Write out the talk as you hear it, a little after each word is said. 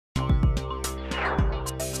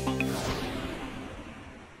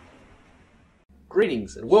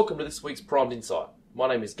Greetings and welcome to this week's Primed Insight. My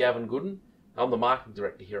name is Gavin Gooden. I'm the Marketing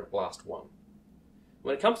Director here at BlastOne.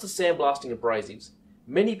 When it comes to sandblasting abrasives,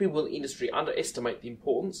 many people in the industry underestimate the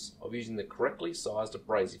importance of using the correctly sized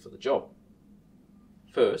abrasive for the job.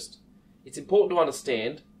 First, it's important to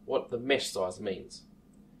understand what the mesh size means.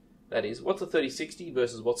 That is, what's a 30-60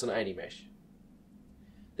 versus what's an 80 mesh.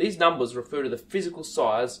 These numbers refer to the physical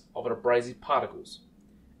size of an abrasive particles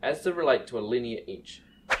as they relate to a linear inch.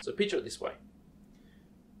 So picture it this way.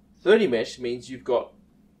 30 mesh means you've got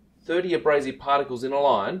 30 abrasive particles in a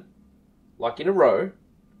line, like in a row,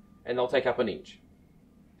 and they'll take up an inch.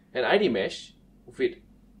 An 80 mesh will fit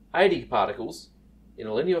 80 particles in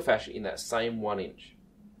a linear fashion in that same 1 inch.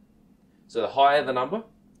 So the higher the number,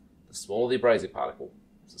 the smaller the abrasive particle.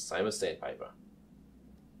 It's the same as sandpaper.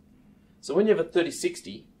 So when you have a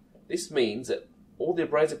 30-60, this means that all the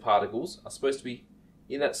abrasive particles are supposed to be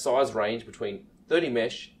in that size range between 30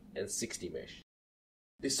 mesh and 60 mesh.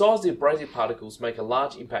 The size of the abrasive particles make a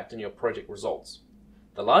large impact on your project results.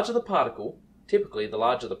 The larger the particle, typically the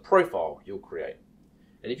larger the profile you'll create.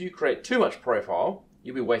 And if you create too much profile,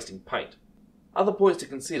 you'll be wasting paint. Other points to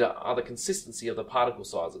consider are the consistency of the particle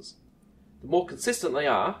sizes. The more consistent they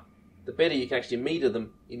are, the better you can actually meter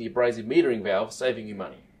them in the abrasive metering valve, saving you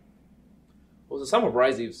money. Also, some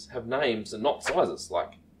abrasives have names and not sizes,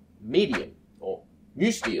 like medium, or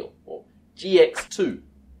new steel, or GX2.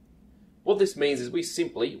 What this means is we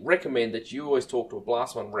simply recommend that you always talk to a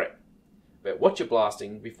BlastOne rep about what you're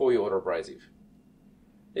blasting before you order abrasive.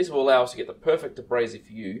 This will allow us to get the perfect abrasive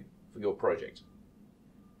for you for your project.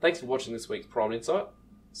 Thanks for watching this week's Primed Insight.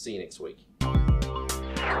 See you next week.